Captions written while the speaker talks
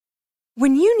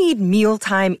When you need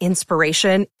mealtime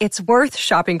inspiration, it's worth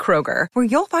shopping Kroger, where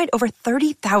you'll find over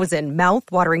 30,000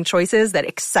 mouth-watering choices that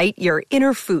excite your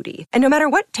inner foodie. And no matter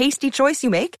what tasty choice you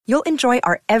make, you'll enjoy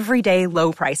our everyday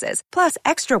low prices, plus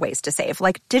extra ways to save,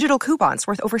 like digital coupons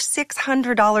worth over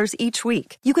 $600 each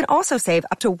week. You can also save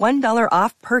up to $1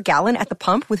 off per gallon at the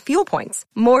pump with fuel points.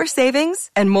 More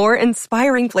savings and more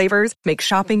inspiring flavors make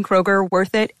shopping Kroger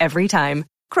worth it every time.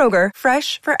 Kroger,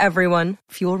 fresh for everyone.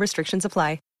 Fuel restrictions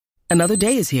apply. Another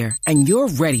day is here, and you're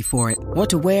ready for it. What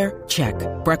to wear? Check.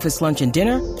 Breakfast, lunch, and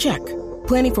dinner? Check.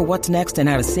 Planning for what's next and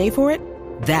how to save for it?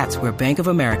 That's where Bank of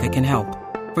America can help.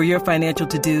 For your financial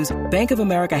to-dos, Bank of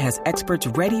America has experts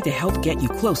ready to help get you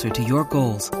closer to your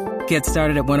goals. Get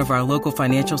started at one of our local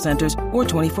financial centers or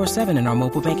 24/7 in our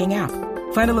mobile banking app.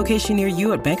 Find a location near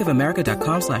you at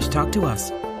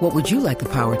bankofamerica.com/talktous. What would you like the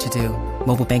power to do?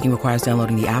 Mobile banking requires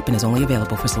downloading the app and is only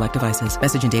available for select devices.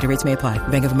 Message and data rates may apply.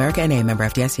 Bank of America N.A., member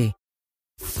FDIC.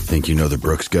 Think you know the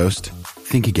Brooks Ghost?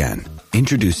 Think again.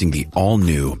 Introducing the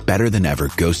all-new, better-than-ever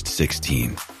Ghost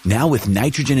 16. Now with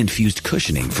nitrogen-infused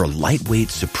cushioning for lightweight,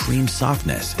 supreme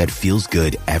softness that feels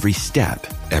good every step,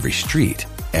 every street,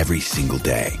 every single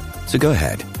day. So go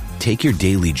ahead, take your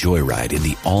daily joyride in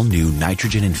the all-new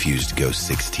nitrogen-infused Ghost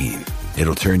 16.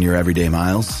 It'll turn your everyday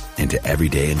miles into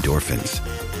everyday endorphins.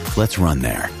 Let's run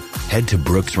there. Head to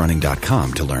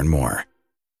brooksrunning.com to learn more.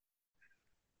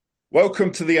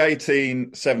 Welcome to the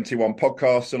 1871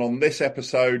 podcast, and on this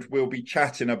episode we'll be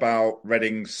chatting about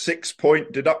Reading's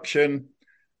 6-point deduction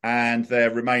and their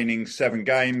remaining 7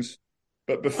 games.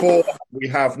 But before, we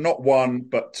have not one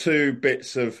but 2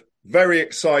 bits of very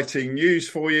exciting news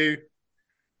for you.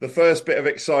 The first bit of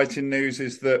exciting news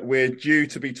is that we're due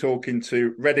to be talking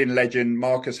to Reading legend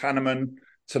Marcus Hanneman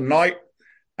tonight,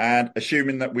 and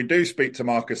assuming that we do speak to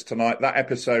Marcus tonight, that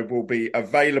episode will be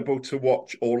available to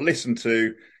watch or listen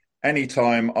to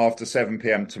anytime after 7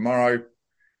 p.m. tomorrow.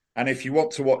 And if you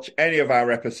want to watch any of our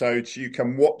episodes, you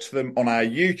can watch them on our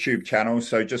YouTube channel.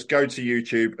 So just go to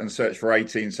YouTube and search for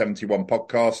 1871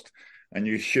 podcast and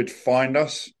you should find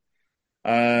us.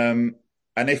 And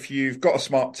if you've got a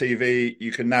smart TV,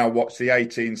 you can now watch the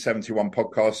 1871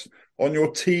 podcast on your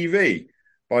TV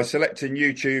by selecting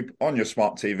YouTube on your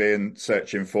smart TV and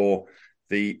searching for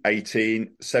the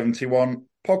 1871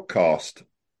 podcast.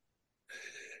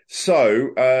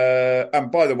 So,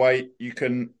 and by the way, you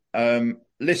can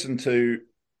listen to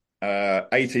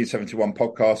 1871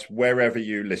 podcast wherever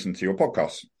you listen to your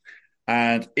podcasts.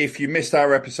 And if you missed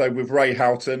our episode with Ray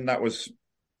Houghton, that was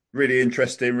really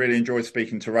interesting. Really enjoyed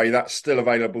speaking to Ray. That's still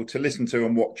available to listen to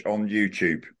and watch on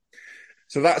YouTube.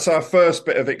 So that's our first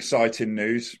bit of exciting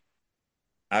news.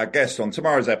 Our guest on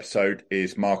tomorrow's episode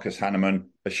is Marcus Hanneman,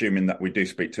 assuming that we do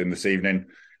speak to him this evening.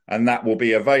 And that will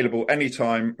be available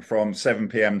anytime from 7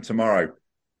 p.m. tomorrow.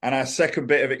 And our second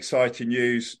bit of exciting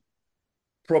news,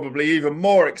 probably even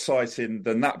more exciting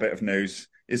than that bit of news,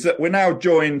 is that we're now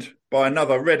joined by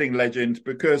another Reading legend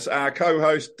because our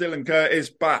co-host Dylan Kerr is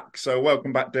back. So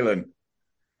welcome back, Dylan.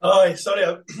 Hi, sorry,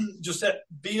 I've just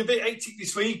been a bit hectic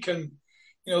this week. And,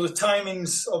 you know, the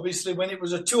timings, obviously, when it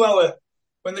was a 2-hour,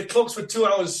 when the clocks were 2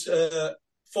 hours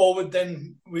forward,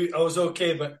 then I was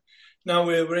okay. But now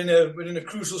we're in a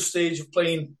crucial stage of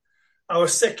playing our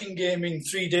second game in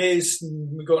 3 days,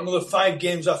 and we've got another 5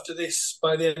 games after this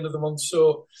by the end of the month.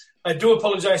 So I do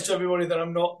apologise to everybody that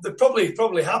I'm not. They're probably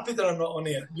happy that I'm not on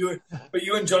here. But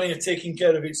you and Johnny are taking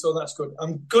care of it, so that's good.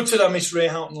 I'm gutted I missed Ray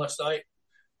Houghton last night,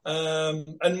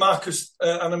 and Marcus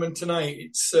Hanneman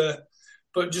tonight.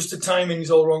 But just the timing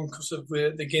is all wrong because of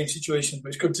the game situation. But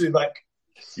it's good to be back.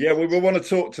 Yeah, we will want to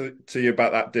talk to you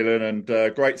about that, Dylan,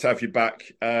 and great to have you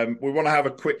back. We want to have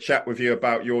a quick chat with you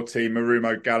about your team,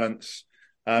 Marumo Gallants.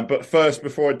 But first,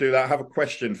 before I do that, I have a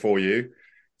question for you.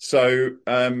 So,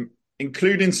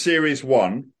 including Series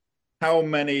 1, how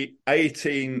many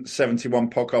 1871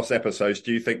 podcast episodes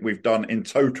do you think we've done in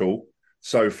total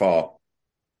so far?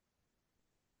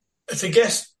 As a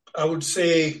guess, I would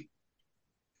say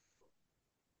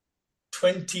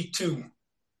 22.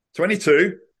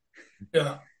 22?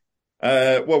 Yeah.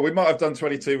 Well, we might have done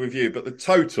 22 with you, but the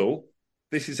total,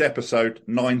 this is episode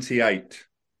 98.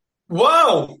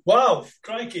 Wow,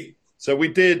 crikey. So we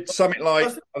did something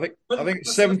like, I think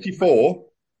 74,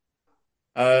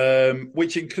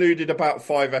 which included about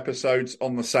 5 episodes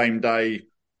on the same day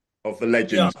of the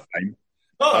Legends game.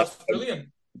 Oh, that's brilliant.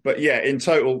 But yeah, in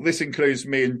total, this includes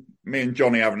me and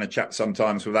Johnny having a chat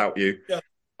sometimes without you. Yeah.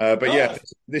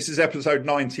 This is episode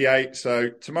 98. So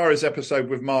tomorrow's episode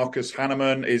with Marcus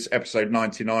Hanneman is episode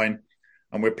 99.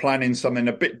 And we're planning something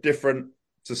a bit different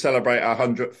to celebrate our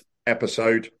 100th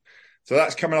episode. So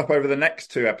that's coming up over the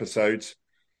next 2 episodes.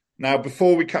 Now,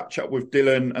 before we catch up with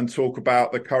Dylan and talk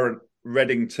about the current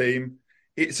Reading team,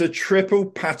 it's a triple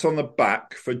pat on the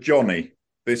back for Johnny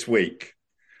this week.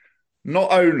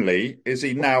 Not only is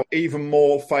he now even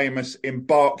more famous in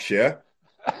Berkshire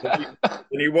than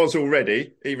he was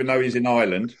already, even though he's in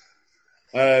Ireland,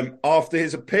 after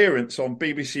his appearance on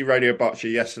BBC Radio Berkshire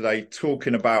yesterday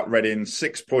talking about Reading's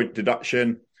 6-point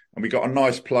deduction, and we got a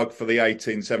nice plug for the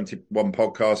 1871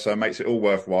 podcast, so it makes it all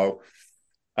worthwhile.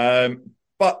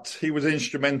 But he was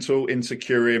instrumental in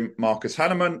securing Marcus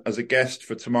Hanneman as a guest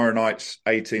for tomorrow night's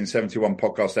 1871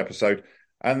 podcast episode.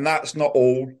 And that's not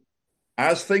all.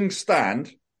 As things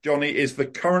stand, Johnny is the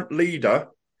current leader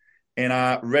in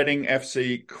our Reading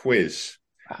FC quiz.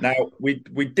 Now, we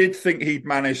did think he'd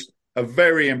managed a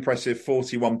very impressive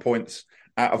 41 points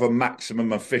out of a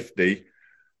maximum of 50,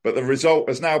 but the result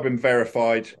has now been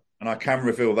verified, and I can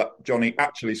reveal that Johnny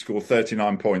actually scored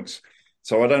 39 points.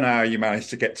 So I don't know how you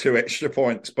managed to get 2 extra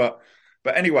points, but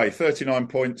anyway, 39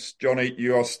 points, Johnny.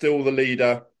 You are still the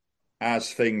leader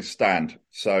as things stand.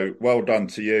 So well done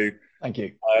to you. Thank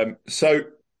you. So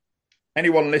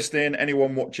anyone listening,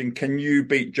 anyone watching, can you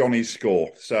beat Johnny's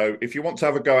score? So if you want to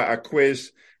have a go at our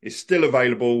quiz, it's still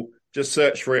available. Just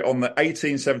search for it on the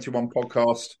 1871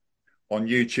 podcast on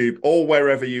YouTube or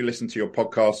wherever you listen to your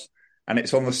podcast. And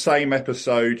it's on the same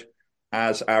episode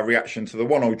as our reaction to the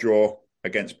 1-1 draw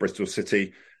against Bristol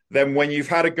City. Then when you've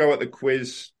had a go at the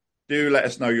quiz, do let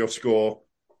us know your score,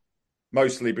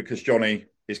 mostly because Johnny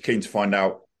is keen to find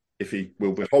out if he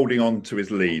will be holding on to his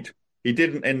lead. He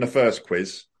didn't in the first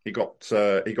quiz. He got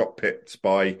pipped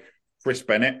by Chris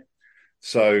Bennett.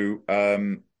 So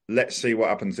let's see what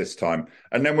happens this time.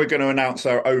 And then we're going to announce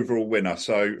our overall winner.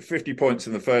 So 50 points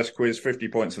in the first quiz, 50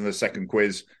 points in the second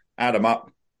quiz. Add them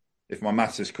up. If my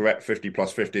maths is correct, 50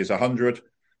 plus 50 is 100.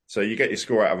 So you get your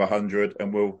score out of 100,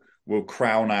 and we'll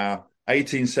crown our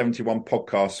 1871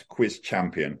 podcast quiz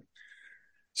champion.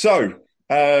 So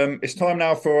it's time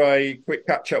now for a quick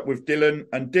catch up with Dylan.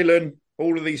 And Dylan,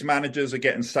 all of these managers are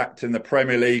getting sacked in the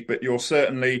Premier League, but you're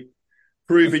certainly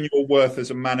proving your worth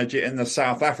as a manager in the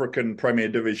South African Premier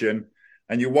Division.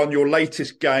 And you won your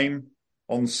latest game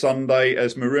on Sunday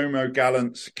as Marumo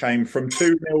Gallants came from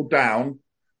 2-0 down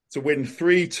to win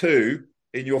 3-2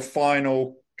 in your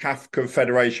final CAF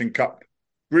Confederation Cup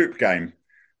group game.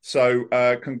 So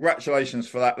congratulations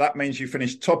for that. That means you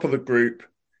finished top of the group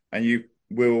and you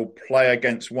will play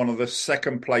against one of the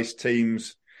second place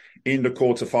teams in the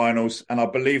quarterfinals. And I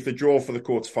believe the draw for the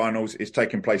quarterfinals is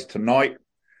taking place tonight.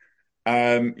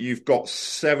 You've got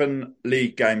 7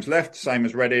 league games left, same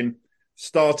as Reading,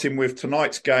 starting with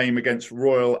tonight's game against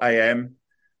Royal AM.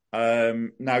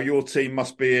 Now your team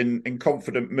must be in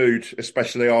confident mood,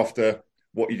 especially after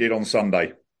what you did on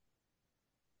Sunday.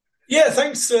 Yeah,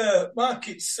 thanks, Mark.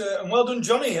 It's and well done,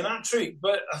 Johnny, an hat-trick.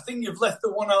 But I think you've left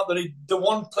the one out the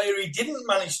one player he didn't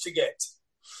manage to get.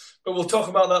 But we'll talk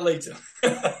about that later.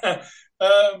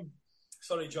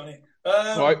 Sorry, Johnny.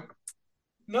 Right.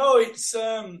 No, it's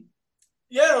on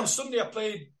Sunday I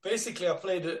played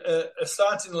a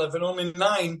starting 11. Only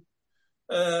 9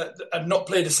 had not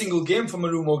played a single game for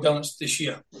Marumo Gallants this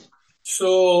year.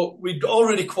 So we'd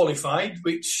already qualified,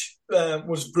 which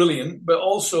was brilliant, but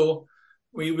also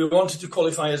we wanted to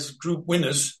qualify as group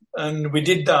winners, and we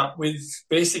did that with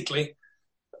basically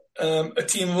a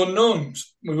team of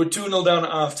unknowns. We were 2-0 down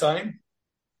at half-time.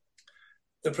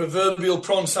 The proverbial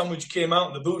prawn sandwich came out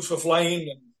and the boots were flying.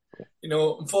 And,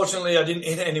 unfortunately I didn't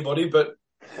hit anybody, but,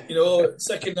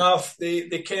 second half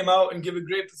they came out and gave a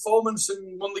great performance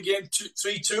and won the game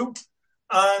 3-2.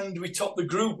 And we topped the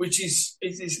group, which is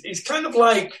kind of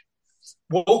like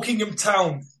Wokingham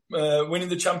Town winning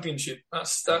the championship.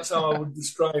 That's how I would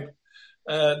describe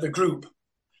the group.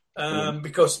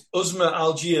 Because Usma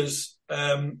Algiers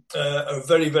are a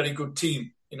very, very good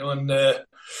team, and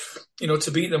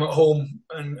to beat them at home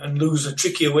and lose a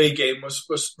tricky away game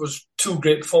was 2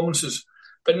 great performances.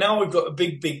 But now we've got a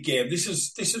big, big game. This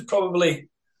is probably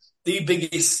the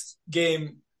biggest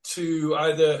game to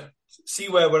either see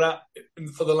where we're at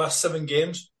for the last 7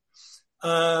 games.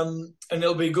 And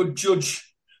it'll be a good judge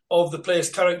of the players'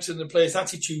 character and the players'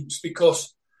 attitudes,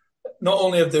 because not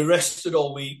only have they rested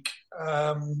all week,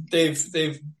 they've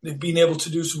been able to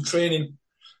do some training,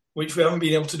 which we haven't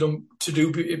been able to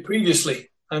do previously.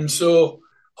 And so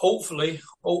hopefully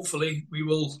we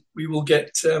will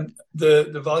get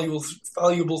the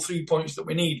valuable 3 points that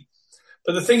we need.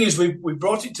 But the thing is, we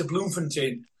brought it to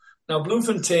Bloemfontein. Now,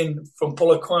 Bloemfontein from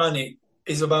Polokwane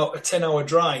is about a 10-hour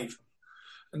drive.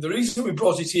 And the reason we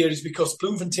brought it here is because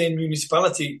Bloemfontein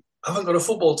municipality haven't got a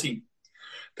football team.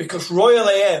 Because Royal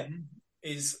AM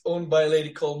is owned by a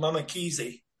lady called Mama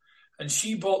Kizi, and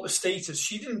she bought the status.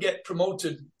 She didn't get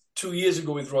promoted 2 years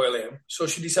ago with Royal Aim. So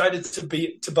she decided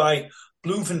to buy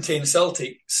Bloemfontein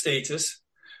Celtic status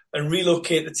and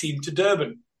relocate the team to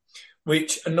Durban,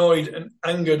 which annoyed and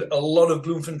angered a lot of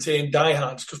Bloemfontein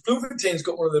diehards, because Bloemfontein's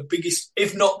got one of the biggest,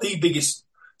 if not the biggest,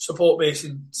 support base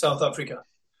in South Africa.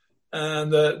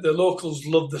 And the locals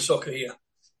love the soccer here.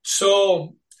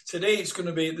 So today there's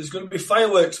going to be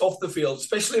fireworks off the field,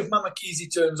 especially if Mama Kizzy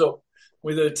turns up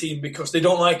with her team, because they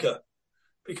don't like her,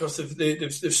 because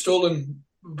they've stolen,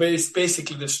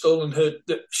 basically they've stolen her,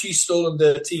 she's stolen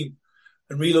their team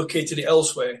and relocated it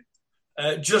elsewhere,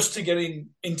 just to get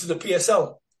into the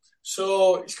PSL.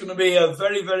 So it's going to be a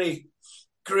very, very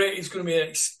great, it's going to be an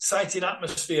exciting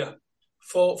atmosphere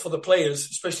for the players,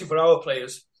 especially for our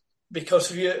players.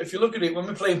 Because if you look at it, when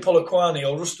we play in Polokwane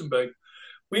or Rustenburg,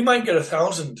 we might get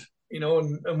 1,000,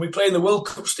 and we play in the World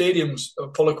Cup stadiums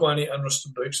of Polokwane and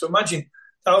Rustenburg. So imagine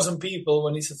 1,000 people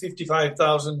when it's a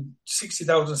 55,000,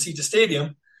 60,000 seater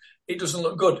stadium. It doesn't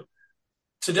look good.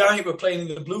 Today we're playing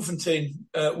in the Bloemfontein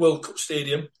World Cup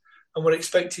stadium, and we're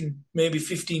expecting maybe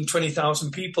 15,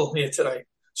 20,000 people here tonight.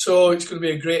 So it's going to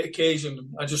be a great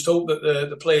occasion. I just hope that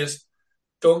the players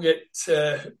don't get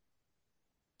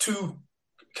too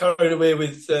carried away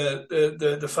with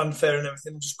the fanfare and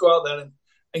everything. Just go out there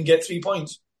and get 3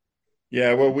 points.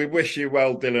 Yeah, well, we wish you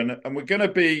well, Dylan. And we're going to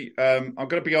be, I'm going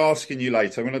to be asking you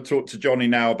later. I'm going to talk to Johnny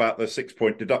now about the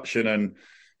 6-point deduction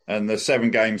and the 7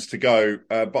 games to go.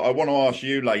 But I want to ask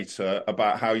you later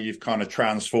about how you've kind of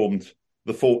transformed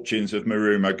the fortunes of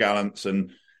Maruma Gallants, and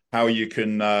how you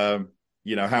can,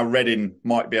 how Reading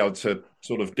might be able to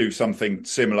sort of do something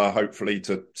similar, hopefully,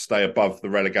 to stay above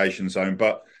the relegation zone.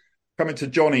 But coming to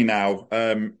Johnny now,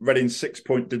 Reading's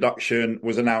 6-point deduction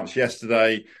was announced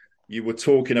yesterday. You were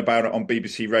talking about it on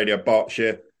BBC Radio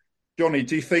Berkshire. Johnny,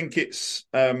 do you think it's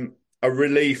a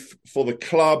relief for the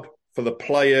club, for the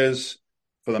players,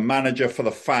 for the manager, for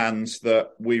the fans, that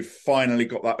we've finally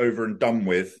got that over and done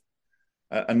with,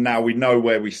 and now we know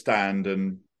where we stand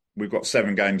and we've got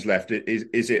 7 games left?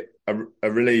 Is it a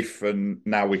relief, and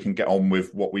now we can get on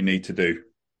with what we need to do?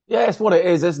 Yeah, it's what it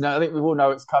is, isn't it? I think we all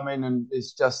know it's coming, and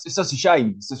it's just a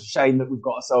shame. It's just a shame that we've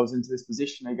got ourselves into this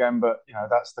position again. But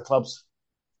that's the club's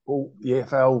fault, the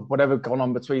EFL, whatever gone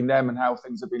on between them and how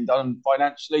things have been done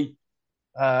financially.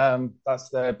 That's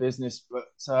their business. But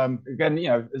again,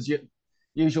 as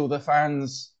usual, the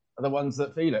fans are the ones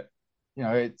that feel it.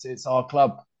 It's our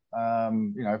club.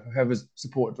 Whoever's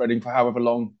supported Reading for however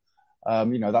long,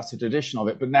 that's a tradition of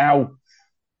it. But now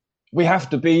we have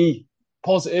to be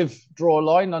positive, draw a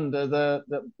line under the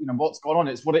what's gone on.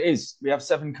 It's what it is. We have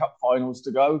 7 cup finals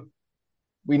to go.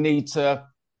 We need to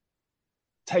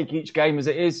take each game as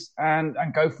it is and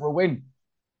go for a win.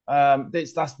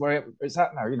 That's where it's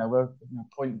at now. We're a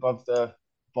point above the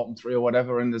bottom 3 or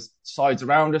whatever, and there's sides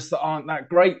around us that aren't that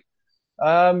great.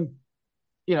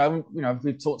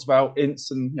 We've talked about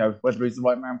Ince and whether he's the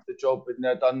right man for the job,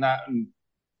 and done that and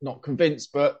not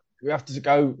convinced, but we have to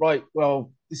go, right,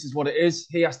 well, this is what it is.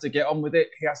 He has to get on with it.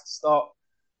 He has to start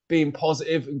being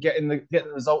positive and getting the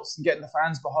results and getting the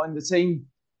fans behind the team.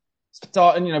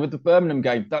 Starting, with the Birmingham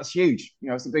game, that's huge.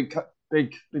 It's a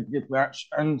big match,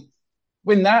 and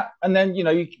win that, and then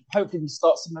you hopefully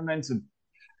start some momentum.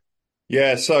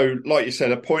 Yeah, so like you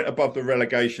said, a point above the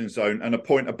relegation zone and a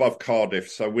point above Cardiff.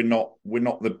 So we're not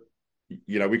the,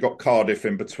 we got Cardiff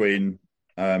in between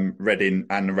Reading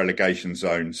and the relegation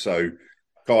zone. So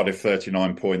Cardiff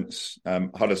 39 points,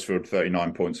 Huddersfield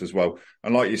 39 points as well.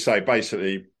 And like you say,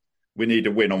 basically, we need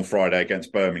a win on Friday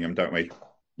against Birmingham, don't we?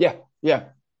 Yeah.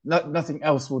 Nothing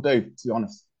else will do, to be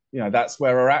honest. That's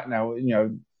where we're at now.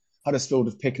 Huddersfield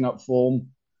is picking up form.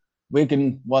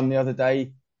 Wigan won the other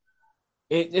day.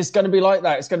 It's going to be like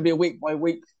that. It's going to be a week by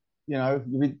week. You'll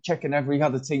be checking every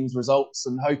other team's results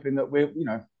and hoping that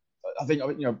I think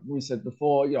we said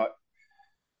before,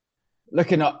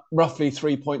 looking at roughly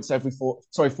 4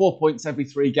 points every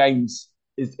 3 games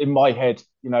is in my head.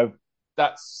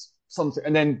 That's something.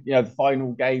 And then the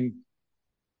final game.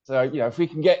 So if we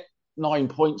can get 9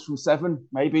 points from 7,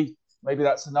 maybe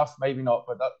that's enough. Maybe not,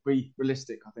 but that'd be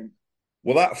realistic, I think.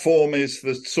 Well, that form is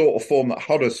the sort of form that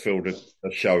Huddersfield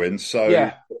are showing.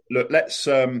 So look, let's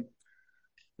have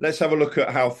a look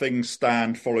at how things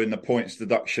stand following the points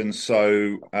deduction.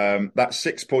 So that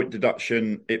 6-point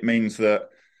deduction, it means that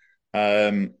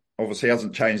obviously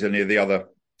hasn't changed any of the other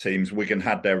teams. Wigan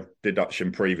had their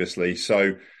deduction previously.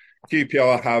 So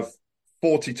QPR have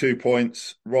 42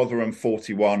 points, Rotherham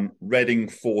 41, Reading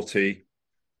 40,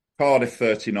 Cardiff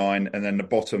 39, and then the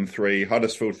bottom 3,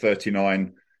 Huddersfield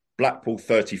 39, Blackpool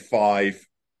 35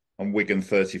 and Wigan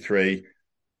 33.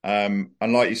 And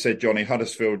like you said, Johnny,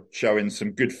 Huddersfield showing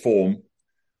some good form.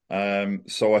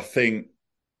 So I think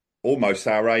almost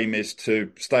our aim is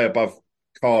to stay above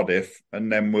Cardiff,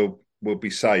 and then we'll be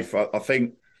safe. I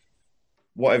think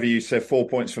whatever you said, 4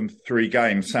 points from 3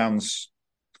 games sounds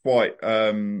quite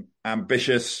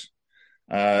ambitious.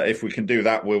 If we can do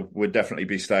that, we'll definitely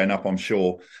be staying up, I'm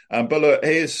sure. But look,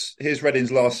 here's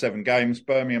Reading's last 7 games.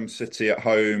 Birmingham City at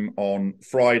home on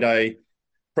Friday,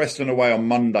 Preston away on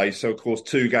Monday. So, of course,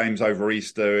 2 games over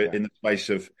Easter in the space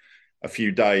of a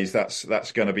few days. That's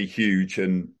going to be huge.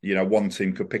 And, one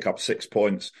team could pick up 6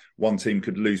 points. One team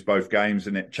could lose both games,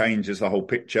 and it changes the whole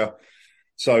picture.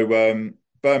 So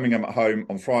Birmingham at home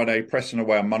on Friday, Preston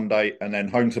away on Monday, and then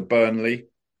home to Burnley.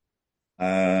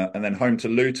 And then home to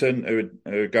Luton, who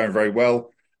are going very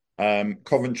well.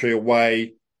 Coventry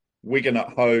away, Wigan at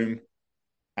home,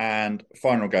 and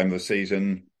final game of the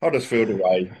season, Huddersfield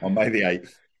away on May the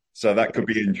 8th. So that could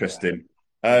be interesting.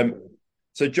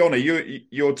 So, Johnny,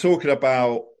 you're talking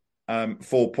about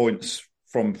 4 points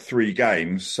from 3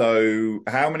 games. So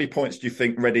how many points do you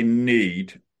think Reading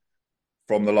need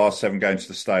from the last 7 games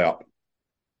to stay up?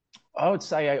 I would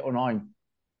say 8 or 9,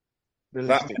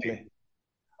 realistically.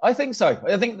 I think so.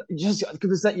 I think just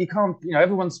because that you can't,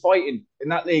 everyone's fighting in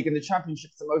that league, and the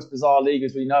Championship's the most bizarre league,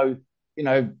 as we know.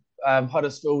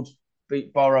 Huddersfield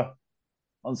beat Borough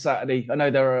on Saturday. I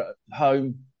know they're at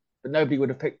home, but nobody would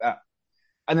have picked that.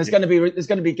 And there's going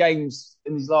to be games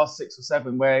in these last 6 or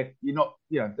 7 where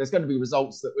there's going to be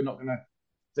results that we're not going to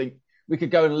think we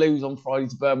could go and lose on Friday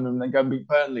to Birmingham and then go and beat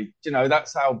Burnley.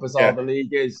 That's how bizarre the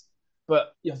league is.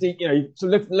 But I think so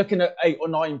looking at 8 or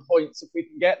 9 points, if we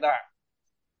can get that.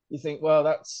 You think, well,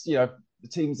 that's, the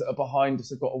teams that are behind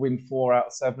us have got to win 4 out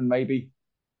of 7, maybe.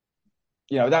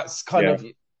 That's kind of...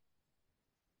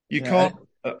 You can't...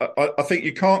 I think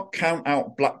you can't count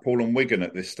out Blackpool and Wigan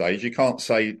at this stage. You can't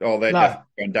say, they're definitely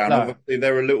going down. Obviously,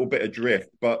 they're a little bit adrift.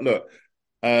 But look,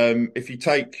 if you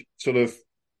take sort of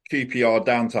QPR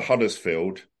down to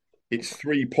Huddersfield, it's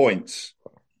 3 points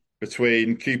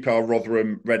between QPR,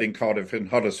 Rotherham, Reading, Cardiff and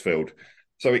Huddersfield.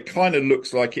 So it kind of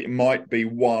looks like it might be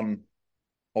one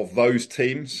of those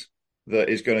teams that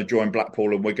is going to join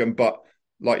Blackpool and Wigan. But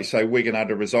like you say, Wigan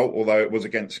had a result, although it was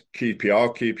against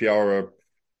QPR. QPR are,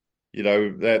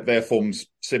 their form's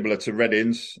similar to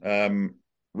Reading's.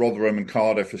 Rotherham and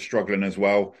Cardiff are struggling as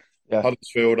well. Yeah.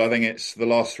 Huddersfield, I think it's the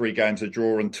last 3 games, a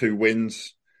draw and 2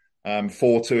 wins,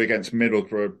 4-2 against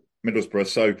Middlesbrough.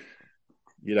 So,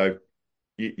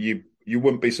 you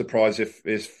wouldn't be surprised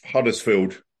if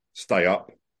Huddersfield stay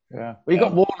up. Yeah, well, you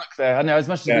got Warnock there. I know, as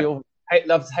much as we all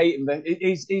loves hating him,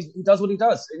 he does what he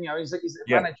does. He's a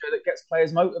manager that gets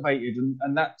players motivated,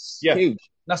 and that's huge.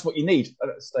 That's what you need at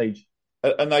that stage.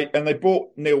 And they brought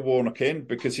Neil Warnock in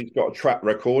because he's got a track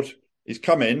record. He's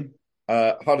come in.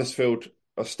 Huddersfield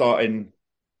are starting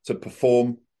to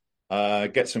perform,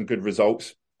 get some good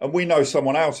results, and we know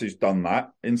someone else who's done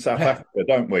that in South Africa,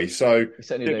 don't we? So,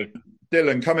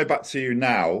 Dylan, coming back to you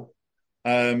now.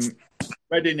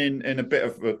 Reading in a bit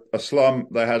of a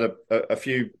slump. They had a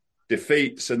few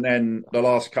defeats, and then the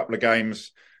last couple of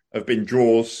games have been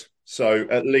draws. So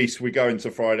at least we go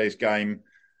into Friday's game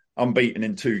unbeaten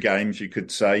in 2 games, you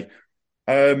could say.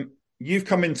 You've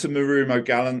come into Marumo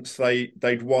Gallants.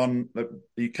 They'd won.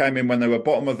 You came in when they were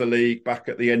bottom of the league back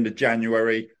at the end of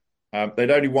January. They'd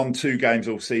only won 2 games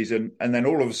all season, and then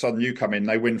all of a sudden you come in,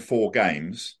 they win 4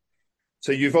 games.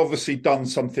 So you've obviously done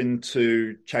something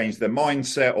to change their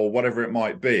mindset or whatever it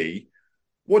might be.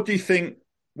 What do you think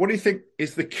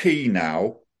is the key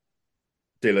now,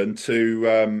 Dylan,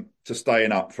 to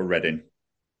staying up for Reading?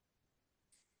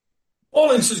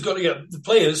 Paulins has got to get the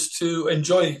players to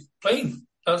enjoy playing.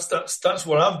 That's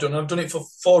what I've done. I've done it for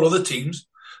 4 other teams.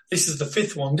 This is the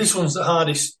 5th one. This one's the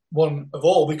hardest one of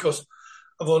all because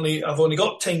I've only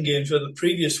got 10 games where the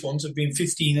previous ones have been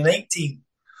 15 and 18.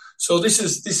 So this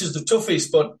is the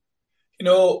toughest, but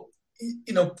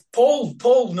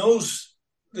Paul knows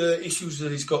the issues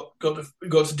that he's got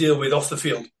to deal with off the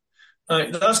field.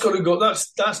 Right, that's got to go.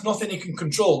 That's nothing he can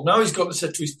control. Now he's got to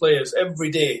say to his players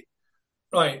every day,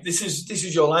 right? This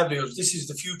is your livelihood. This is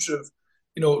the future of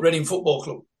Reading Football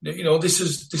Club. This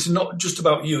is not just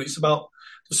about you. It's about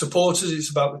the supporters. It's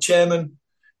about the chairman.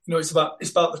 It's about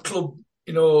the club.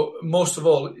 Most of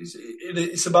all,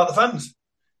 it's about the fans.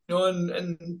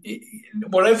 And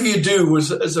whatever you do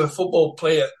as a football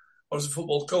player or as a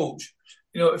football coach,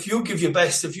 if you give your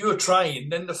best, if you're trying,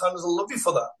 then the fans will love you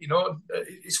for that.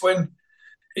 It's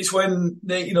when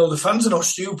the fans are not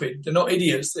stupid, they're not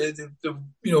idiots.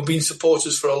 They've been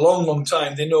supporters for a long, long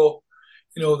time. They know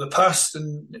the past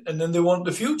and then they want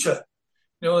the future.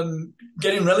 And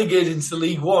getting relegated into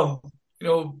League One,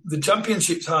 the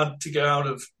Championship's hard to get out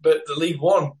of, but the League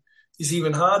One is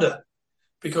even harder.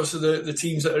 because of the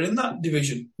teams that are in that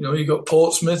division. You know, you've got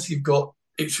Portsmouth, you've got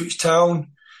Ipswich Town,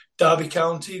 Derby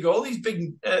County, you've got all these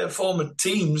big former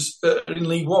teams that are in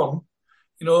League One,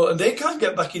 you know, and they can't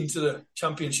get back into the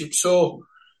Championship. So,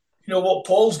 you know, what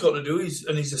Paul's got to do is,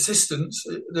 and his assistants,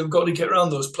 they've got to get around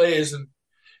those players and,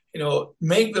 you know,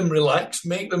 make them relax,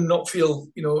 make them not feel,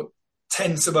 you know,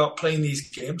 tense about playing these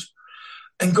games,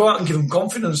 and go out and give them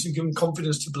confidence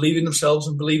to believe in themselves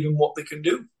and believe in what they can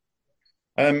do.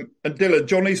 And Dylan,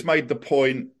 Johnny's made the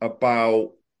point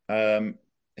about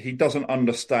he doesn't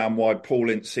understand why Paul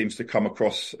Ince seems to come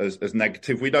across as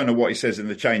negative. We don't know what he says in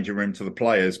the changing room to the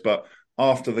players, but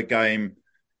after the game,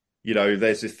 you know,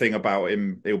 there's this thing about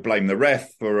him, he'll blame the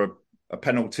ref for a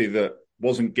penalty that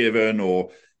wasn't given,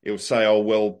 or he'll say, oh,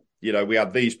 well, you know, we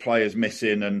had these players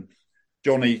missing. And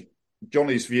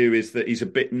Johnny's view is that he's a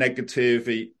bit negative.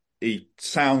 He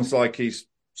sounds like he's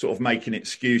sort of making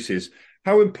excuses.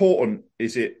 How important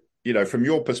is it, you know, from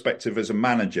your perspective as a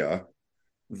manager,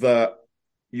 that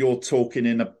you're talking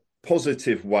in a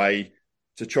positive way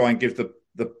to try and give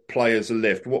the players a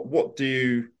lift? What do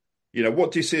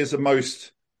you see as the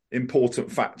most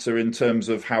important factor in terms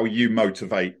of how you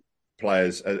motivate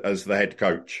players as the head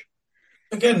coach?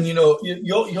 Again, you know,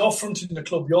 you're fronting the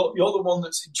club. You're the one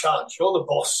that's in charge. You're the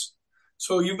boss.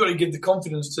 So you've got to give the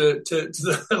confidence to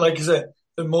the, like I said,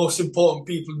 the most important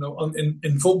people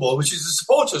in football, which is the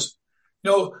supporters.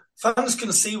 You know, fans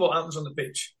can see what happens on the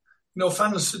pitch. You know,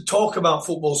 fans talk about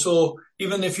football. So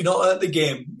even if you're not at the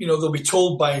game, you know, they'll be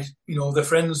told by, you know, their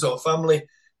friends or family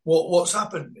what's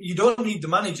happened. You don't need the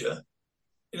manager,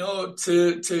 you know,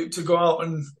 to go out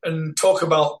and talk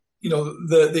about, you know,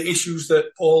 the issues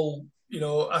that Paul, you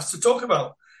know, has to talk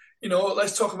about. You know,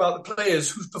 let's talk about the players,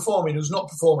 who's performing, who's not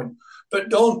performing. But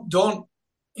don't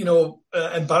you know,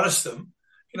 embarrass them.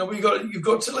 You know, you've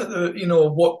got to let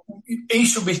what he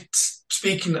should be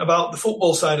speaking about the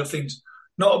football side of things,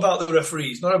 not about the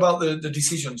referees, not about the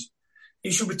decisions.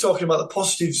 He should be talking about the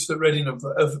positives that Reading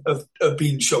have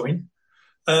been showing,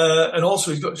 and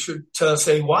also he's got to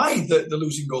say why they're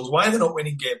losing goals, why they're not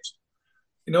winning games.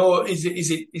 You know, is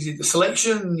it the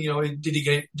selection? You know, did he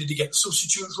get the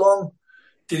substitutes wrong?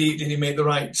 Did he make the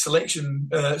right selection,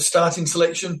 starting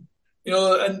selection? You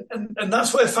know, and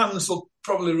that's where fans will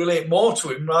probably relate more to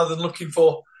him rather than looking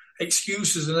for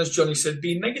excuses and, as Johnny said,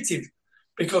 being negative,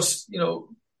 because, you know,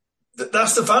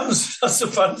 that's the fans. That's the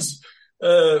fans'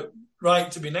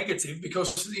 right to be negative,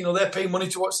 because, you know, they're paying money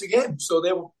to watch the game, so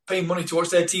they're paying money to watch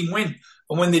their team win.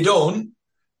 And when they don't,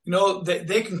 you know,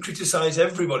 they can criticise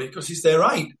everybody because it's their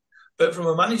right. But from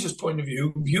a manager's point of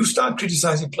view, you start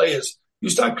criticising players, you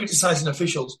start criticising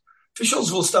officials.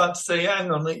 Officials will start to say, hang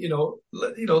on, you know,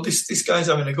 this guy's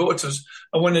having a go at us.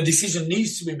 And when a decision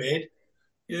needs to be made,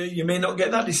 you may not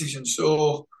get that decision.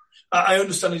 So I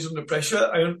understand he's under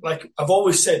pressure. I've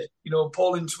always said, you know,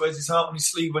 Paul Ince wears his heart on his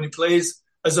sleeve when he plays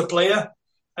as a player,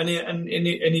 and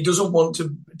he doesn't want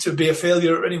to be a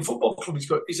failure at Reading Football Club.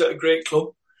 He's at a great club,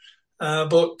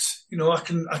 but you know, I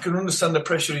can understand the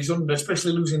pressure he's under,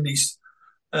 especially losing these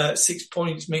 6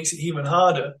 points makes it even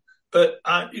harder. But,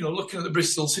 you know, looking at the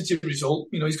Bristol City result,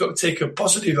 you know, he's got to take a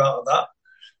positive out of that,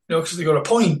 you know, because they got a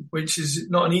point, which is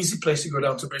not an easy place to go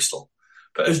down to Bristol.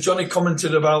 But as Johnny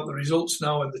commented about the results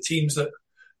now and the teams that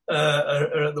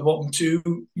are at the bottom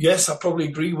two, yes, I probably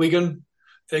agree. Wigan,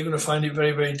 they're going to find it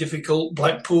very, very difficult.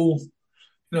 Blackpool,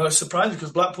 you know, it's surprising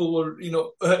because Blackpool were, you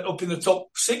know, up in the top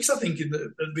six, I think, at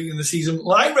the beginning of the season,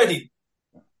 like Reading.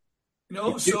 You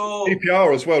know, so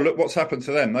QPR as well. Look what's happened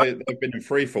to them. They've been in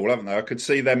free fall, haven't they? I could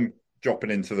see them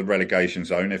dropping into the relegation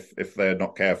zone if they're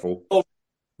not careful. Well,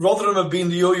 Rotherham have been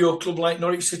the yo-yo club like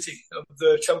Norwich City of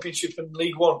the Championship and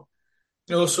League One.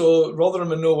 You know, so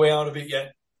Rotherham are no way out of it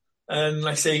yet. And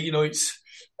like I say, you know, it's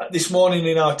this morning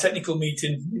in our technical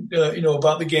meeting, you know,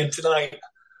 about the game tonight,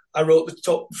 I wrote the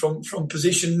top from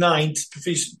position 9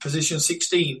 to position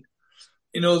 16.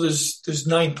 You know, there's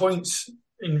 9 points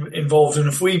involved, and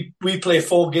if we play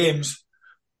 4 games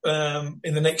in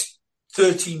the next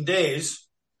 13 days,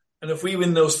 and if we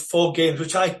win those 4 games,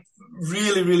 which I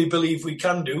really, really believe we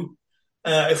can do,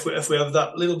 if we have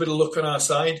that little bit of luck on our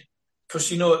side,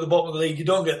 because, you know, at the bottom of the league, you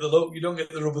don't get the luck, you don't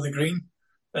get the rub of the green,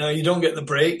 you don't get the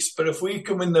breaks. But if we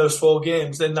can win those 4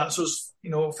 games, then that's us, you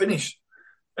know, finished,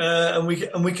 and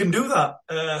we can do that.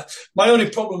 My only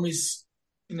problem is,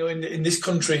 you know, in this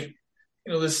country,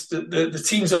 you know, there's the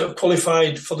teams that have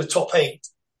qualified for the top 8,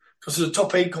 because there's a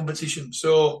top 8 competition.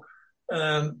 So,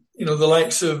 you know, the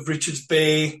likes of Richards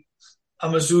Bay,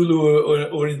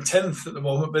 Amazulu are in 10th at the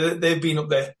moment, but they've been up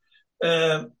there.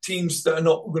 Teams that are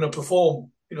not going to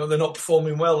perform, you know, they're not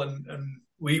performing well, and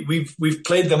we've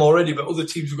played them already, but other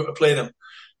teams have got to play them.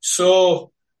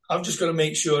 So I've just got to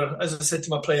make sure, as I said to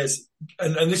my players,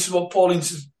 and this is what Paul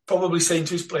Ince is probably saying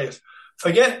to his players,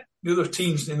 forget the other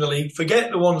teams in the league,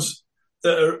 forget the ones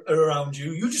that are around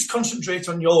you. You just concentrate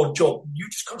on your job. You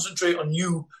just concentrate on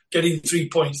you getting 3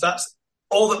 points. That's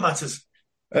all that matters.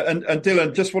 And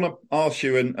Dylan, just want to ask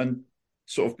you, and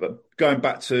sort of going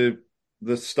back to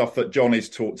the stuff that Johnny's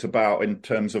talked about in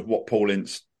terms of what Paul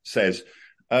Ince says.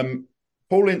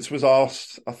 Paul Ince was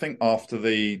asked, I think, after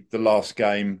the last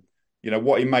game,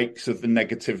 what he makes of the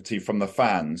negativity from the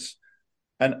fans.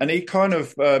 And he kind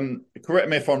of, correct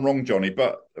me if I'm wrong, Johnny,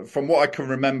 but from what I can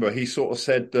remember, he sort of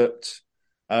said that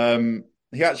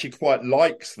he actually quite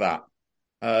likes that.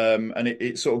 And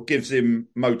it sort of gives him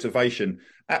motivation.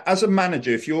 As a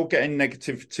manager, if you're getting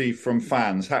negativity from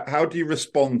fans, how do you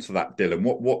respond to that, Dylan?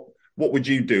 What would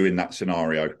you do in that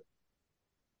scenario?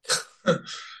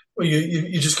 Well,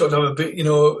 you just got to have a bit,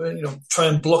 try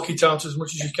and block it out as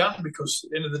much as you can, because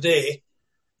at the end of the day,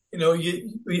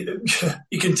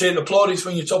 you can take the plaudits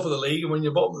when you're top of the league, and when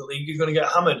you're bottom of the league, you're going to get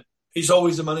hammered. It's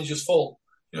always the manager's fault.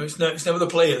 It's never the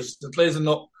players. The players are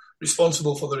not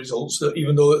responsible for the results,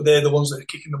 even though they're the ones that are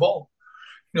kicking the ball.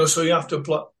 So you have to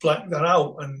black that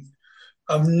out. And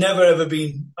I've never ever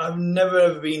been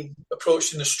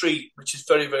approached in the street, which is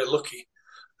very, very lucky.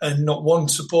 And not one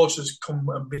supporter has come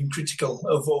and been critical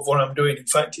of what I'm doing. In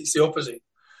fact, it's the opposite.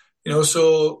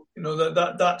 So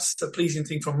that's the pleasing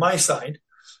thing from my side.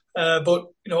 But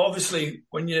obviously,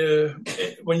 when you're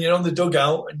on the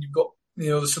dugout and you've got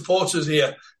the supporters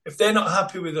here, if they're not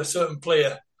happy with a certain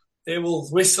player, they will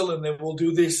whistle and they will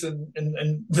do this, and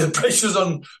the pressure's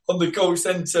on the coach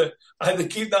then to either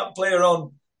keep that player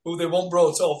on who they want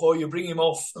brought off, or you bring him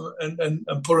off and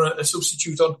put a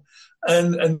substitute on,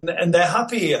 and they're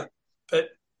happy here. But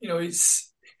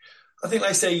it's, I think,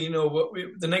 like I say,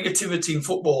 the negativity in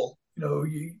football,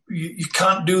 you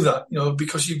can't do that,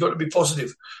 because you've got to be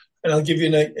positive. And I'll give you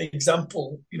an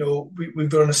example. We've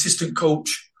got an assistant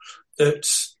coach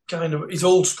that's he's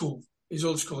old school. He's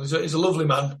old school. He's a lovely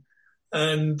man.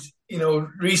 And,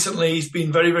 recently he's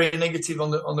been very, very negative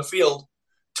on the field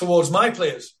towards my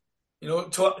players,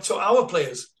 to our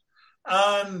players.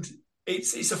 And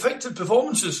it's affected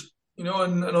performances, and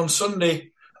on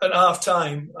Sunday at half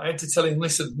time, I had to tell him,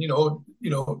 listen,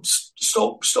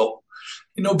 stop,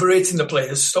 berating the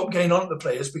players, stop getting on at the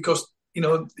players, because,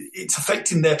 it's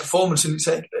affecting their performance and it's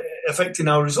affecting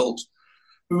our results.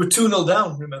 We were 2-0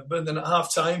 down, remember, and then at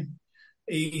half time,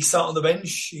 he sat on the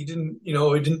bench. He didn't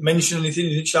mention anything.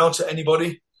 He didn't shout at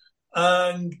anybody.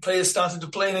 And players started to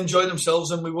play and enjoy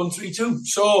themselves, and we won 3-2.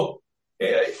 So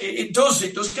it does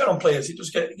get on players. It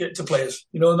does get to players.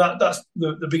 That's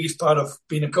the biggest part of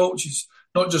being a coach, is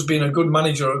not just being a good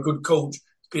manager or a good coach,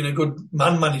 it's being a good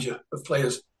manager of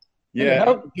players. Yeah.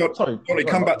 Johnny,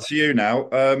 come back to you now.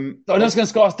 I'm just going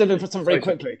to ask Dylan for something very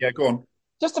quickly. Yeah, go on.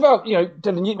 Just about,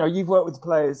 Dylan, you've worked with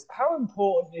players. How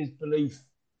important is belief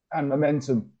and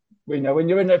momentum? When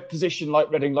you're in a position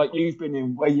like Reading, like you've been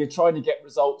in, where you're trying to get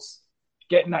results,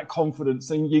 getting that confidence,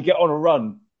 and you get on a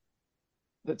run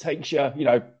that takes you,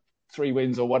 3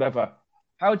 wins or whatever.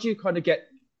 How do you kind of get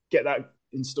that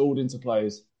installed into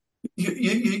players?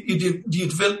 You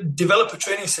develop a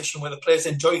training session where the players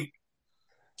enjoy it.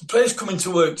 The players come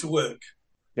into work to work,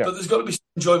 yeah, but there's got to be some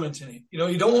enjoyment in it.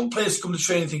 You don't want players to come to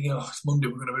training thinking, it's Monday,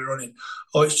 we're going to be running.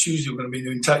 Oh, it's Tuesday, we're going to be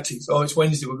doing tactics. Oh, it's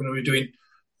Wednesday, we're going to be doing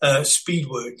speed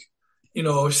work.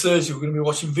 It's Thursday, we're going to be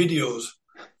watching videos.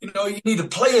 You need the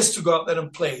players to go out there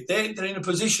and play. They're in a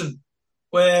position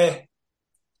where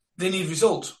they need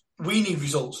results. We need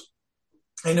results.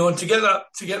 And to get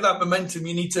that momentum,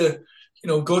 you need to,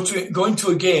 go into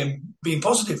a game being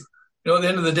positive. At the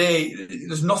end of the day,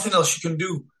 there's nothing else you can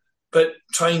do but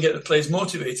try and get the players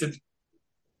motivated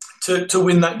to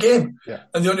win that game. Yeah.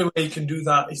 And the only way you can do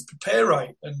that is prepare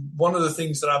right. And one of the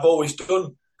things that I've always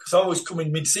done, because I always come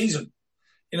in mid-season,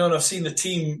 and I've seen the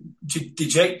team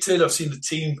dejected. I've seen the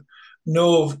team,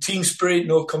 no team spirit,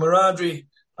 no camaraderie.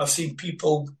 I've seen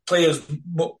players,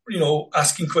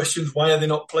 asking questions, why are they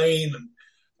not playing?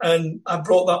 And I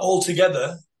brought that all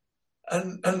together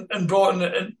and brought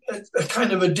in a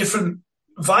kind of a different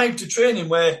vibe to training,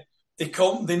 where they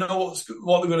come, they know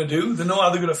what they're going to do, they know how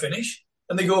they're going to finish,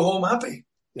 and they go home happy.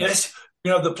 Yeah. Yes,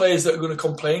 you have the players that are going to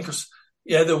complain because,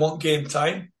 they want game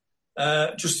time.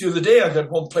 Just the other day, I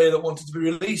had one player that wanted to be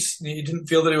released, and he didn't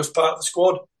feel that he was part of the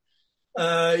squad.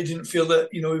 He didn't feel that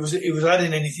he was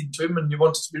adding anything to him, and he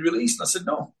wanted to be released. And I said,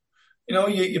 no,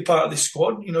 you're part of this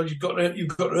squad. You've got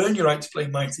to earn your right to play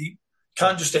in my team.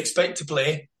 Can't just expect to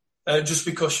play just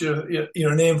because you're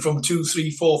a name from 2,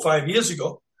 3, 4, 5 years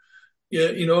ago.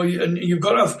 And you've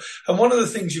got to have. And one of the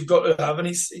things you've got to have, and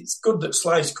it's good that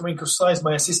Sly's coming, because Sly's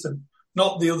my assistant.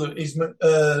 not the other. Is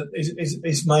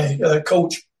my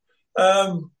coach.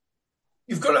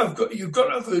 You've got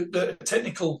to have a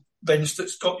technical bench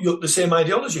that's got the same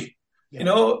ideology. Yeah. You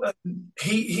know,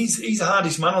 he's the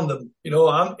hardest man on them. You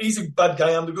know, he's a bad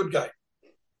guy. I'm the good guy.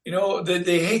 You know,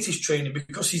 they hate his training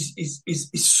because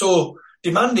he's so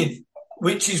demanding,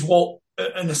 which is what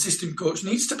an assistant coach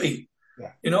needs to be.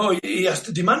 Yeah. You know, he has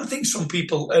to demand things from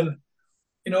people, and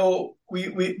you know,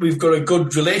 we've got a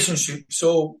good relationship.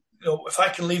 So, you know, if I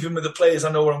can leave him with the players,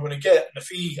 I know what I'm going to get. And if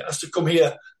he has to come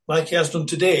here like he has done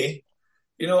today,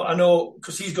 you know, I know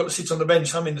because he's got to sit on the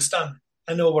bench, I'm in the stand.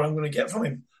 I know what I'm going to get from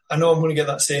him. I know I'm going to get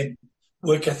that same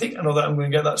work ethic. I know that I'm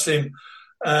going to get that same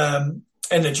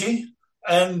energy.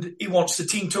 And he wants the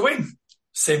team to win,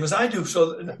 same as I do.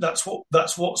 So that's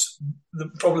what's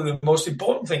probably the most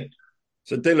important thing.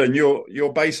 So Dylan,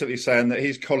 you're basically saying that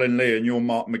he's Colin Lee and you're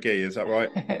Mark McGee, is that right?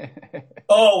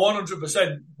 Oh,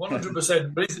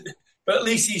 100%. But at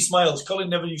least he smiles. Colin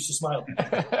never used to smile.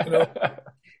 You know?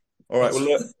 All right. Well,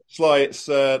 look, Sly, it's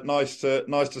nice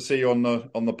to see you on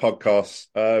the podcast.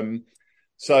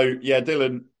 So yeah,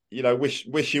 Dylan, you know,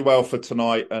 wish you well for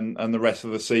tonight and the rest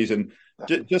of the season.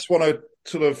 Just want to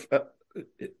sort of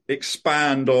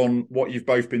expand on what you've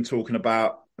both been talking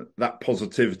about, that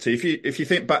positivity. If you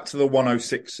think back to the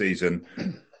 106 season,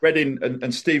 Reading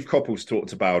and Steve Coppell's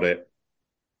talked about it,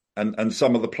 and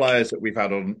some of the players that we've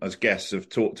had on as guests have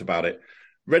talked about it.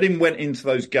 Reading went into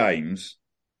those games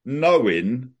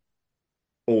knowing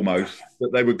almost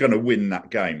that they were going to win that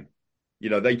game. You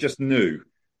know, they just knew.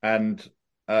 And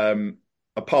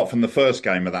apart from the first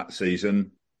game of that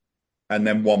season and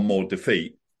then one more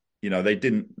defeat, you know, they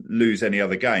didn't lose any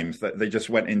other games. They just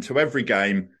went into every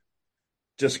game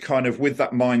just kind of with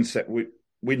that mindset,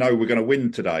 we know we're going to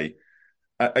win today.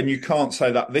 And you can't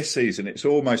say that this season. It's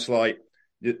almost like,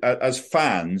 as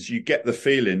fans, you get the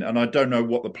feeling, and I don't know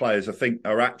what the players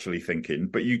are actually thinking,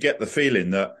 but you get the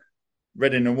feeling that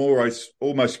Reading are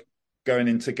almost going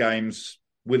into games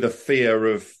with a fear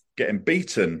of getting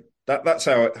beaten. That's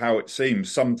how it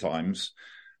seems sometimes.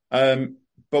 But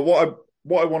what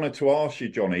I wanted to ask you,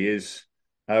 Johnny, is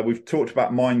we've talked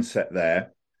about mindset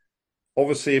there.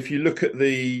 Obviously, if you look at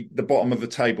the bottom of the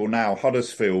table now,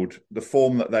 Huddersfield, the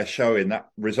form that they're showing, that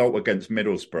result against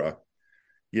Middlesbrough,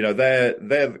 you know,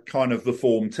 they're kind of the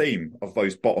form team of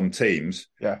those bottom teams.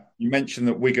 Yeah. You mentioned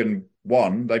that Wigan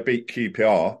won; they beat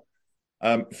QPR.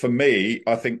 For me,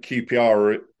 I think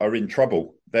QPR are in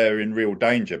trouble. They're in real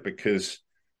danger because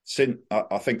since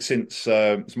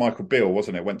it's Michael Beale,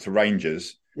 wasn't it, went to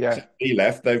Rangers. Yeah. Since he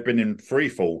left, they've been in free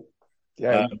fall.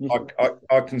 Yeah,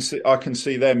 I can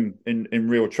see them in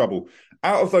real trouble.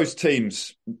 Out of those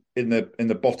teams in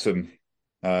the bottom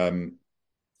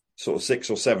sort of 6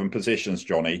 or 7 positions,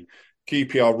 Johnny,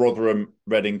 QPR, Rotherham,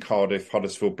 Reading, Cardiff,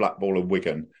 Huddersfield, Blackpool, and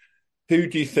Wigan. Who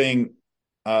do you think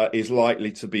is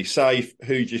likely to be safe?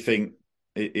 Who do you think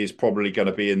is probably going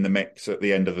to be in the mix at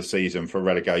the end of the season for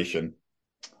relegation?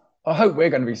 I hope we're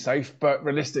going to be safe, but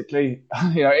realistically,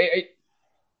 you know,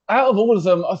 out of all of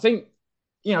them, I think.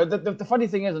 You know, the funny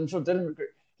thing is, I'm sure Dylan,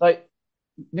 like,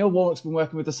 Neil Warnock's been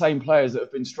working with the same players that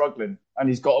have been struggling and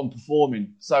he's got them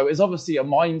performing. So it's obviously a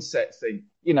mindset thing,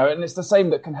 you know, and it's the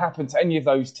same that can happen to any of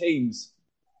those teams.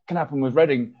 It can happen with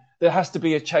Reading. There has to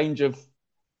be a change of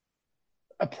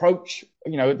approach,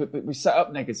 you know, that we set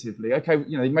up negatively. Okay,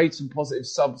 you know, he made some positive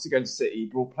subs against City,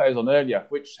 brought players on earlier,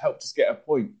 which helped us get a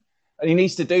point. And he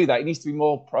needs to do that. He needs to be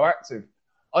more proactive.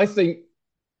 I think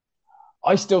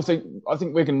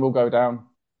Wigan will go down.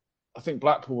 I think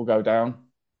Blackpool will go down,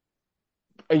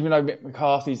 even though Mick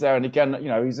McCarthy's there. And again, you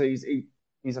know, he's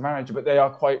a manager, but they are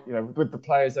quite, you know, with the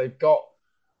players they've got.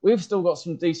 We've still got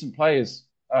some decent players,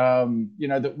 you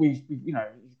know, that we've you know,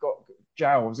 you've got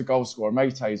Jow as a goal scorer,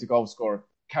 Mate is a goal scorer,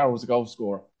 Carroll's a goal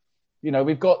scorer. You know,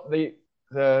 we've got the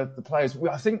players.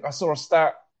 I think I saw a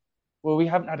stat where we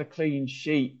haven't had a clean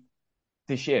sheet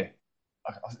this year.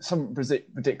 Something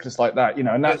ridiculous like that, you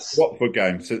know, and that's Watford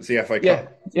game since the FA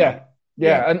Cup.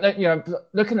 Yeah, and you know,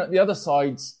 looking at the other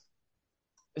sides,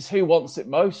 is who wants it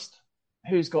most,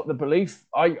 who's got the belief.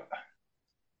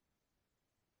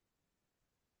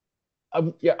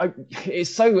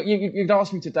 It's so you'd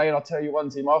ask me today, and I'll tell you one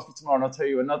team. Ask me tomorrow, and I'll tell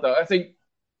you another. I think,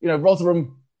 you know,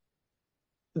 Rotherham.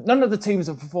 None of the teams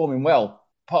are performing well,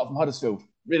 apart from Huddersfield.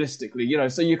 Realistically, you know,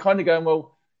 so you're kind of going,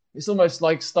 well, it's almost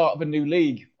like start of a new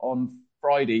league on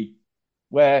Friday,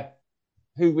 where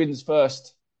who wins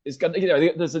first. It's going to, you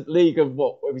know, there's a league of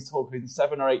what we're talking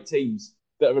 7 or 8 teams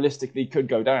that realistically could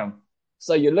go down.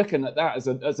 So you're looking at that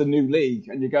as a new league,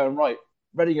 and you're going, right,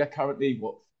 Reading are currently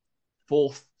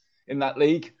 4th in that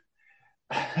league,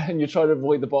 and you're trying to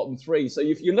avoid the bottom 3. So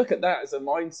if you look at that as a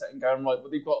mindset and going, right,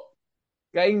 well, they've got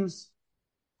games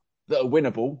that are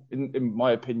winnable, in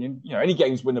my opinion, any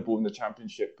game's winnable in the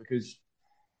Championship because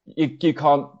you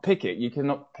can't pick it. You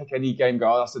cannot pick any game,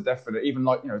 go, that's a definite. Even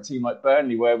like, a team like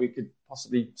Burnley, where we could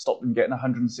possibly stop them getting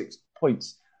 106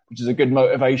 points, which is a good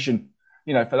motivation,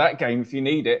 for that game if you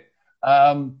need it.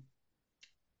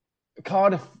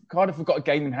 Cardiff have got a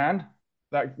game in hand.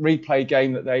 That replay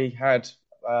game that they had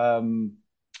from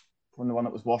the one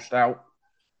that was washed out.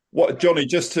 What, Johnny,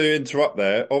 just to interrupt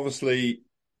there, obviously,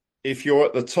 if you're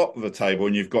at the top of the table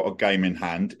and you've got a game in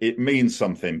hand, it means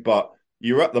something. But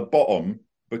you're at the bottom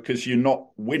because you're not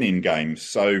winning games.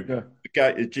 So, do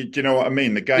you know what I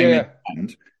mean? The game in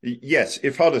hand. Yes,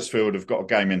 if Huddersfield have got a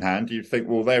game in hand, you'd think,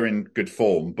 well, they're in good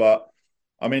form. But,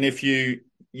 I mean, if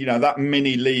that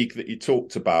mini league that you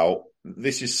talked about,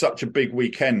 this is such a big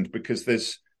weekend because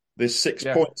there's 6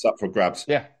 points up for grabs.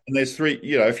 Yeah. And there's 3,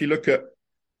 if you look at,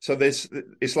 so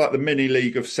it's like the mini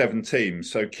league of 7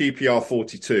 teams. So QPR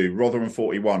 42, Rotherham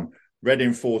 41,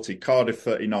 Reading 40, Cardiff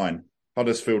 39,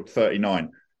 Huddersfield 39.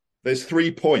 There's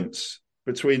 3 points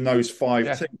between those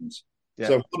 5 teams. Yeah.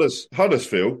 So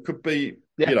Huddersfield could be,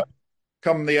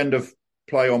 come the end of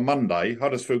play on Monday,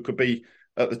 Huddersfield could be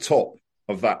at the top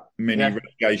of that mini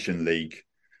relegation league.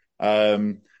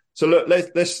 So look,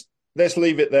 let's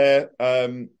leave it there.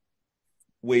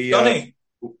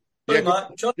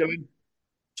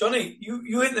 Johnny,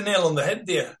 you hit the nail on the head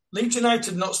there. Leeds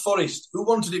United, Notts Forest. Who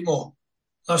wanted it more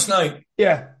last night?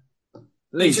 Yeah,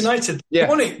 Leeds United. Yeah. They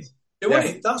won it. They won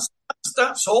it. That's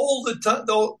all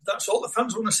the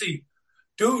fans want to see.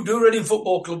 Do Reading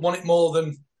Football Club want it more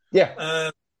than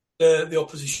the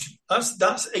opposition?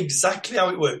 That's exactly how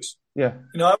it works. Yeah.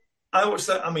 I watched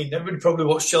that. I mean, everybody probably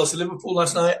watched Chelsea-Liverpool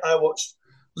last night. I watched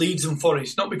Leeds and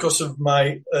Forest, not because of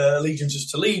my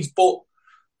allegiances to Leeds, but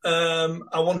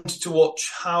I wanted to watch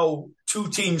how 2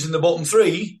 teams in the bottom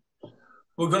 3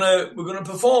 were gonna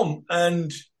perform.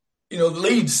 And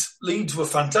Leeds were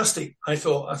fantastic. I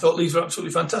thought Leeds were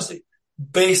absolutely fantastic,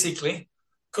 basically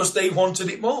because they wanted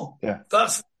it more. Yeah,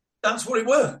 that's what it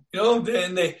were.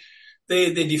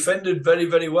 They defended very,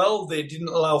 very well. They didn't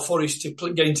allow Forest to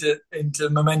get into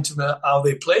momentum of how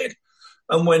they played.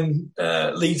 And when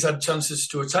Leeds had chances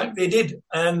to attack, they did.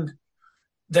 And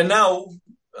they're now,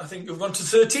 I think, they've gone to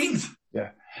 13th. Yeah.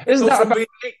 Isn't that about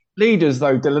leaders,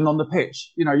 though, Dylan, on the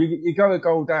pitch? You go a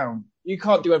goal down. You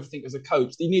can't do everything as a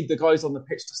coach. You need the guys on the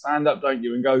pitch to stand up, don't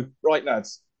you, and go, right,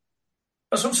 lads.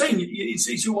 That's what I'm saying.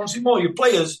 It's who wants it more. Your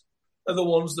players are the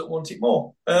ones that want it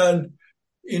more. And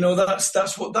that's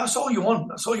all you want.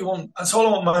 That's all you want. That's all I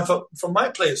want from my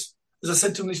players. As I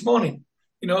said to them this morning,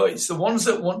 it's the ones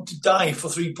that want to die for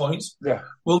 3 points. Yeah,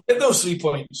 will get those 3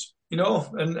 points.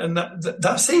 And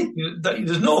that's it.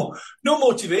 There's no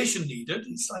motivation needed.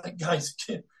 It's like, guys,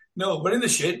 we're in the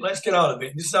shit. Let's get out of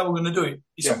it. This is how we're going to do it.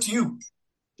 It's up to you.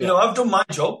 I've done my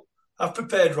job. I've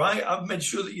prepared right. I've made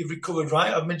sure that you've recovered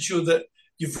right. I've made sure that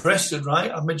you've rested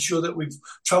right. I've made sure that we've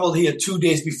travelled here 2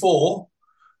 days before.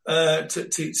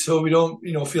 So we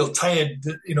don't, feel tired,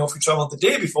 if we travel the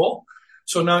day before.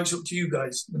 So now it's up to you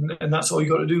guys, and that's all you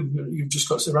got to do. You've just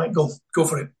got to say, right, go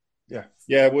for it.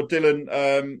 Yeah. Well,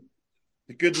 Dylan,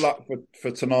 good luck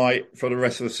for tonight, for the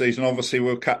rest of the season. Obviously,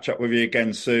 we'll catch up with you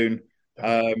again soon.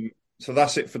 So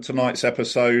that's it for tonight's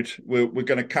episode. We're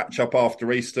going to catch up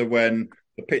after Easter when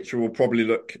the picture will probably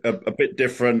look a bit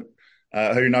different.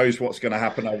 Who knows what's going to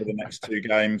happen over the next 2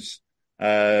 games.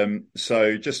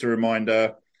 So just a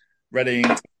reminder, Reading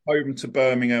home to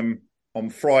Birmingham on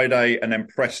Friday and then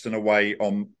Preston away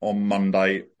on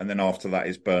Monday. And then after that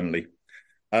is Burnley.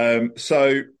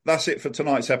 So that's it for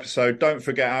tonight's episode. Don't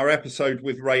forget our episode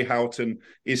with Ray Houghton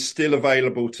is still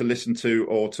available to listen to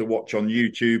or to watch on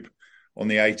YouTube on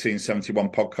the 1871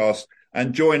 podcast.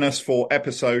 And join us for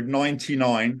episode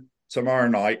 99 tomorrow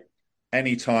night,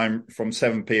 anytime from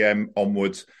 7 p.m.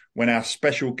 onwards, when our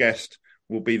special guest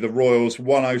will be the Royals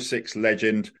 106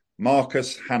 legend,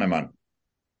 Marcus Hanneman.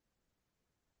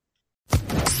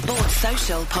 Sports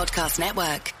Social Podcast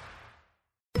Network.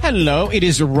 Hello, it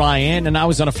is Ryan, and I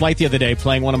was on a flight the other day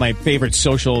playing one of my favorite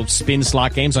social spin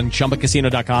slot games on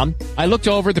ChumbaCasino.com. I looked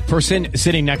over the person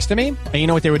sitting next to me, and you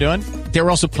know what they were doing? They were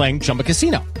also playing Chumba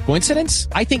Casino. Coincidence?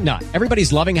 I think not.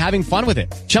 Everybody's loving having fun with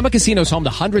it. Chumba Casino is home to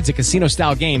hundreds of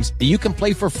casino-style games that you can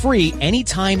play for free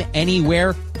anytime,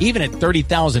 anywhere, even at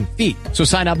 30,000 feet. So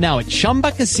sign up now at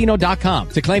ChumbaCasino.com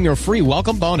to claim your free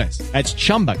welcome bonus. That's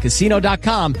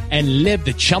ChumbaCasino.com and live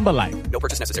the Chumba life. No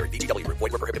purchase necessary. VGW. Void where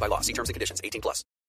prohibited by law. See terms and conditions. 18+.